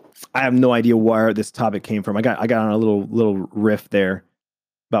 I have no idea where this topic came from. I got on a little riff there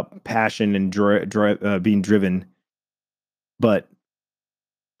about passion and being driven. But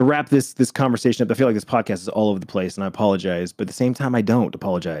to wrap this conversation up, I feel like this podcast is all over the place, and I apologize. But at the same time, I don't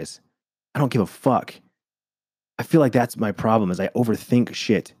apologize. I don't give a fuck. I feel like that's my problem, is I overthink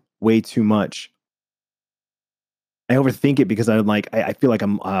shit way too much. I overthink it because I'm like, I feel like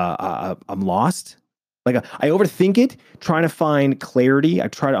I'm lost. Like I overthink it, trying to find clarity. I'm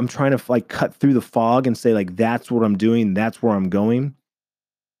trying to like cut through the fog and say like, that's what I'm doing. That's where I'm going.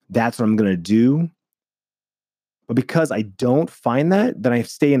 That's what I'm going to do. But because I don't find that, then I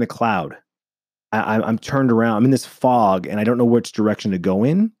stay in the cloud. I'm turned around. I'm in this fog and I don't know which direction to go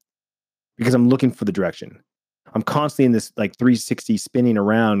in, because I'm looking for the direction. I'm constantly in this like 360 spinning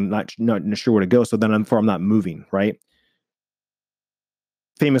around, not sure where to go. So then I'm not moving, right?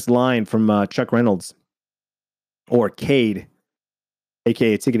 Famous line from Chuck Reynolds, or Cade,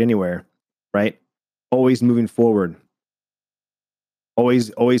 aka Ticket Anywhere, right? Always moving forward.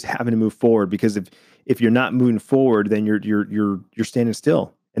 Always having to move forward, because if you're not moving forward, then you're standing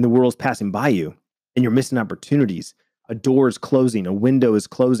still, and the world's passing by you, and you're missing opportunities. A door is closing, a window is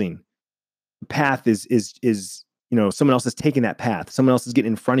closing. The path is someone else is taking that path. Someone else is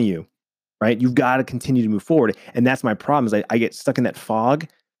getting in front of you, right? You've got to continue to move forward. And that's my problem, is I get stuck in that fog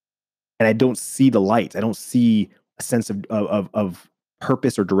and I don't see the light. I don't see a sense of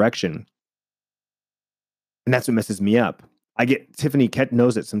purpose or direction. And that's what messes me up. Tiffany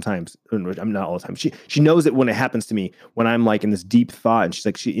knows it sometimes. I'm not all the time. She knows it when it happens to me, when I'm like in this deep thought, and she's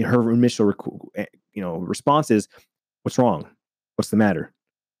like, her initial response is, "What's wrong? What's the matter?"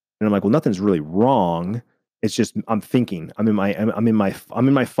 And I'm like, "Well, nothing's really wrong. It's just I'm thinking. I'm in my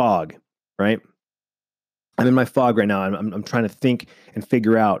fog, right? I'm in my fog right now. I'm trying to think and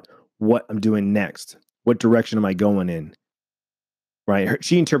figure out what I'm doing next. What direction am I going in?" Right?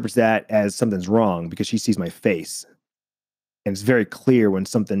 She interprets that as something's wrong because she sees my face, and it's very clear when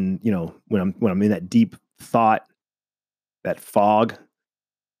something, when I'm in that deep thought, that fog,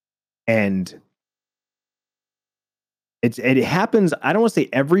 and it happens. I don't want to say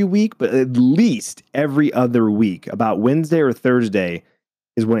every week, but at least every other week. About Wednesday or Thursday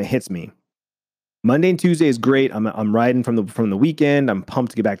is when it hits me. Monday and Tuesday is great. I'm riding from the weekend. I'm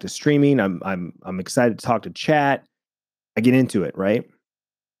pumped to get back to streaming. I'm excited to talk to chat. I get into it, right?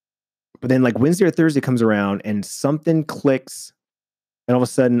 But then like Wednesday or Thursday comes around and something clicks, and all of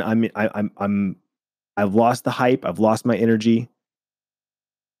a sudden I've lost the hype. I've lost my energy.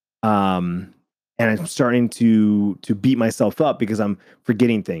 And I'm starting to beat myself up because I'm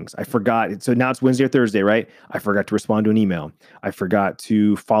forgetting things. I forgot. So now it's Wednesday or Thursday, right? I forgot to respond to an email. I forgot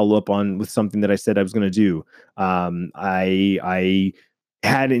to follow up with something that I said I was going to do. I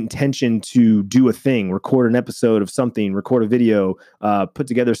had intention to do a thing, record an episode of something, record a video, put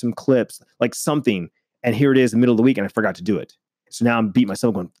together some clips, like something. And here it is in the middle of the week, and I forgot to do it. So now I'm beating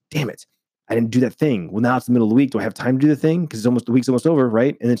myself going, damn it. I didn't do that thing. Well, now it's the middle of the week. Do I have time to do the thing? Because the week's almost over,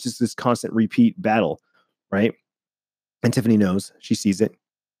 right? And it's just this constant repeat battle, right? And Tiffany knows. She sees it,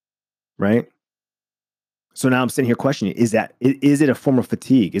 right? So now I'm sitting here questioning, is it a form of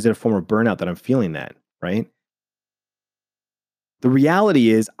fatigue? Is it a form of burnout that I'm feeling that, right? The reality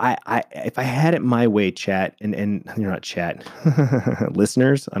is, if I had it my way, chat, and you're not chat,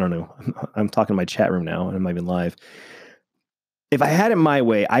 listeners, I don't know. I'm talking to my chat room now, and I'm not even live. If I had it my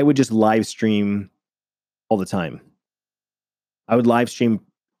way, I would just live stream all the time. I would live stream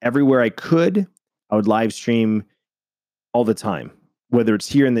everywhere I could. I would live stream all the time, whether it's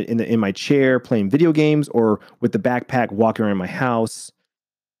here in my chair playing video games or with the backpack walking around my house.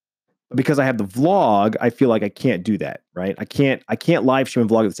 Because I have the vlog, I feel like I can't do that, right? I can't live stream and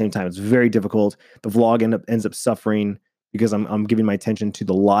vlog at the same time. It's very difficult. The vlog ends up suffering because I'm giving my attention to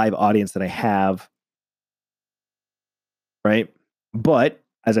the live audience that I have, right? But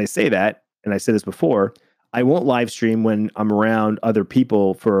as I say that, and I said this before, I won't live stream when I'm around other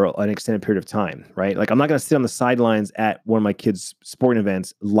people for an extended period of time, right? Like I'm not going to sit on the sidelines at one of my kids' sporting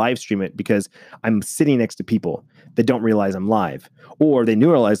events, live stream it because I'm sitting next to people that don't realize I'm live, or they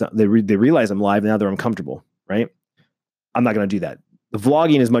realize I'm live and now they're uncomfortable, right? I'm not going to do that. The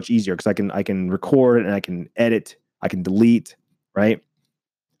vlogging is much easier because I can record and I can edit, I can delete, right?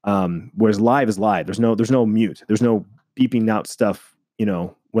 Whereas live is live. There's no mute. There's no beeping out stuff,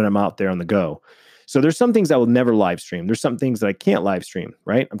 when I'm out there on the go. So there's some things I will never live stream. There's some things that I can't live stream,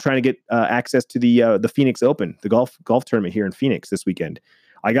 right? I'm trying to get access to the Phoenix Open, the golf tournament here in Phoenix this weekend.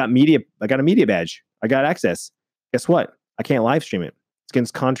 I got a media badge. I got access. Guess what? I can't live stream it. It's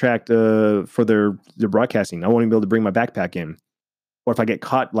against contract for their broadcasting. I won't even be able to bring my backpack in. Or if I get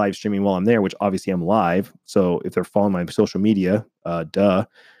caught live streaming while I'm there, which obviously I'm live. So if they're following my social media, I'll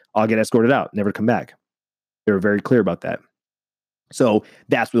get escorted out, never come back. They were very clear about that. So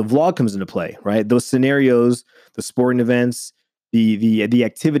that's where the vlog comes into play, right? Those scenarios, the sporting events, the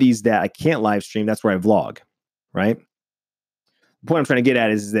activities that I can't live stream, that's where I vlog, right? The point I'm trying to get at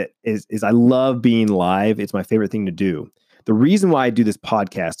is I love being live. It's my favorite thing to do. The reason why I do this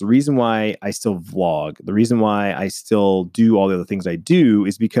podcast, the reason why I still vlog, the reason why I still do all the other things I do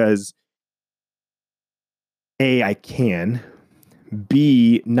is because A, I can.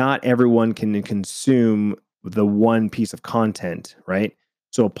 B, not everyone can consume the one piece of content, right?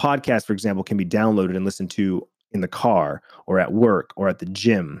 So a podcast, for example, can be downloaded and listened to in the car or at work or at the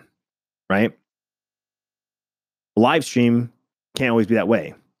gym, right? A live stream can't always be that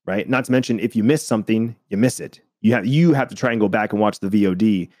way, right? Not to mention, if you miss something, you miss it. You have to try and go back and watch the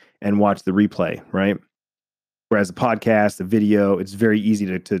VOD and watch the replay, right? Whereas a podcast, a video, it's very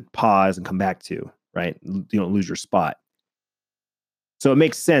easy to pause and come back to, right? You don't lose your spot. So it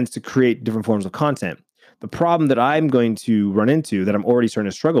makes sense to create different forms of content. The problem that I'm going to run into, that I'm already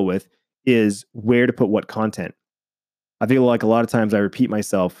starting to struggle with, is where to put what content. I feel like a lot of times I repeat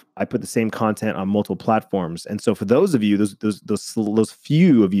myself. I put the same content on multiple platforms. And so for those of you, those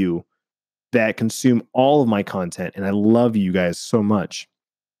few of you that consume all of my content, and I love you guys so much,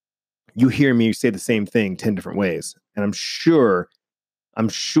 you hear me say the same thing 10 different ways. And I'm sure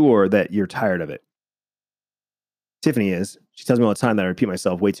that you're tired of it. Tiffany is. She tells me all the time that I repeat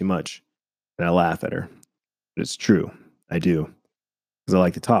myself way too much, and I laugh at her. But it's true. I do. Because I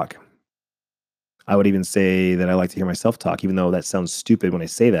like to talk. I would even say that I like to hear myself talk, even though that sounds stupid when I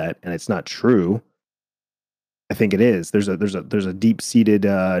say that, and it's not true. I think it is. There's a deep-seated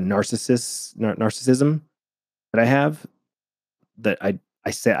narcissism that I have that I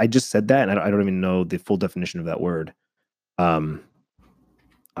just said that, and I don't even know the full definition of that word. Words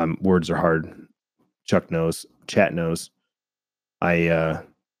are hard. Chuck knows. Chat knows. I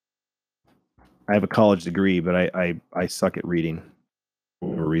have a college degree, but I suck at reading for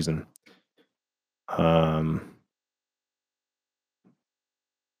whatever reason.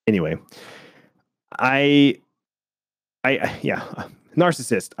 Anyway,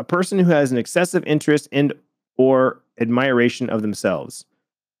 narcissist, a person who has an excessive interest in or admiration of themselves.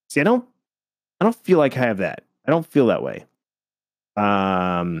 See, I don't feel like I have that. I don't feel that way.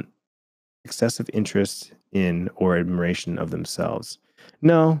 Excessive interest in or admiration of themselves.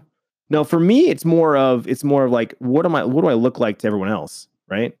 No, for me, it's more of like, what do I look like to everyone else?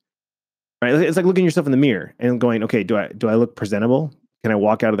 Right. It's like looking yourself in the mirror and going, okay, do I look presentable? Can I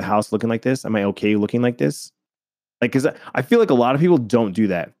walk out of the house looking like this? Am I okay looking like this? Like, cause I feel like a lot of people don't do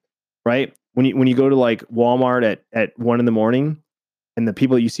that. Right. When you go to like Walmart at 1 a.m. and the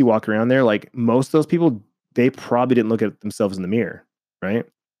people that you see walk around there, like most of those people, they probably didn't look at themselves in the mirror. Right.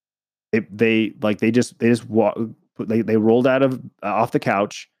 They just walk. They rolled out of off the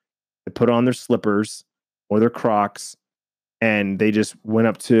couch. They put on their slippers or their Crocs, and they just went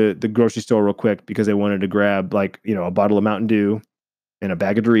up to the grocery store real quick because they wanted to grab like a bottle of Mountain Dew and a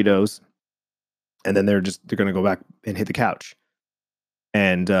bag of Doritos, and then they're going to go back and hit the couch.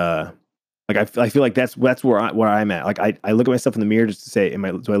 And like I feel like that's where I'm at. Like I look at myself in the mirror just to say,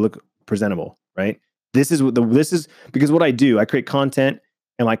 do I look presentable? Right. This is because what I do. I create content.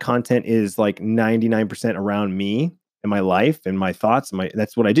 And my content is like 99% around me and my life and my thoughts.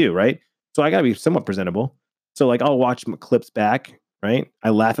 That's what I do, right? So I got to be somewhat presentable. So like I'll watch my clips back, right?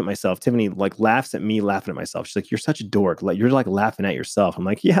 I laugh at myself. Tiffany like laughs at me laughing at myself. She's like, "You're such a dork. Like you're like laughing at yourself." I'm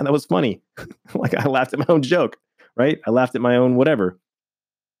like, "Yeah, that was funny." Like I laughed at my own joke, right? I laughed at my own whatever.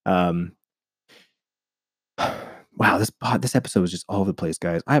 Wow, this episode was just all over the place,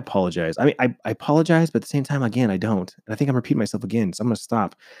 guys. I apologize. I mean, I apologize, but at the same time, again, I don't. And I think I'm repeating myself again, so I'm going to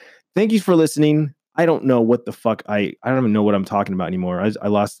stop. Thank you for listening. I don't know what the fuck I don't even know what I'm talking about anymore. I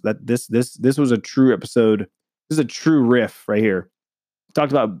lost that. This was a true episode. This is a true riff right here.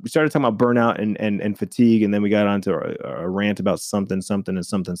 We started talking about burnout and fatigue, and then we got onto a rant about something.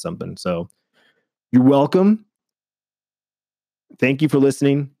 So you're welcome. Thank you for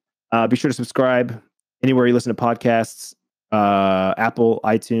listening. Be sure to subscribe anywhere you listen to podcasts, Apple,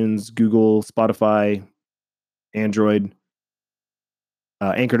 iTunes, Google, Spotify, Android,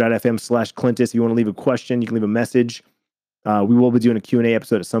 anchor.fm/Clintus. If you want to leave a question, you can leave a message. We will be doing a Q&A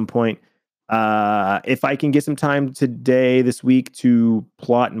episode at some point. If I can get some time this week to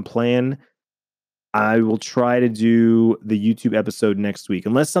plot and plan, I will try to do the YouTube episode next week.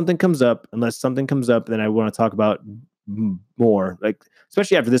 Unless something comes up, then I want to talk about more. Like,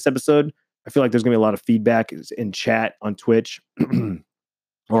 especially after this episode, I feel like there's going to be a lot of feedback in chat on Twitch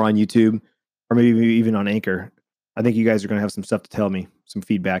or on YouTube, or maybe even on Anchor. I think you guys are going to have some stuff to tell me, some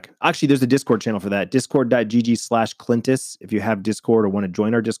feedback. Actually, there's a Discord channel for that, discord.gg/Clintus. If you have Discord or want to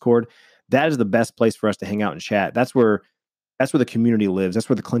join our Discord, that is the best place for us to hang out and chat. That's where the community lives. That's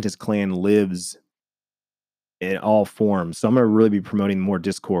where the Clintus clan lives in all forms. So I'm going to really be promoting more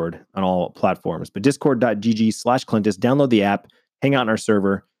Discord on all platforms. But discord.gg/Clintus, download the app, hang out in our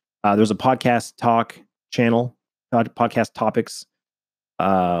server. There's a podcast talk channel, podcast topics.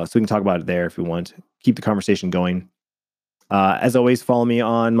 So we can talk about it there if you want. Keep the conversation going. As always, follow me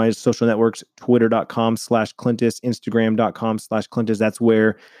on my social networks, twitter.com/Clintus, Instagram.com/Clintus. That's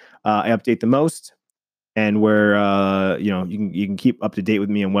where I update the most, and where you can keep up to date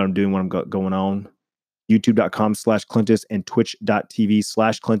with me and what I'm doing, what I'm going on. YouTube.com/Clintus and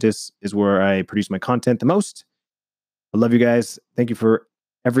Twitch.tv/Clintus is where I produce my content the most. I love you guys. Thank you for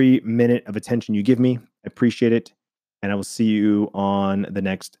every minute of attention you give me. I appreciate it. And I will see you on the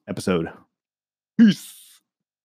next episode. Peace.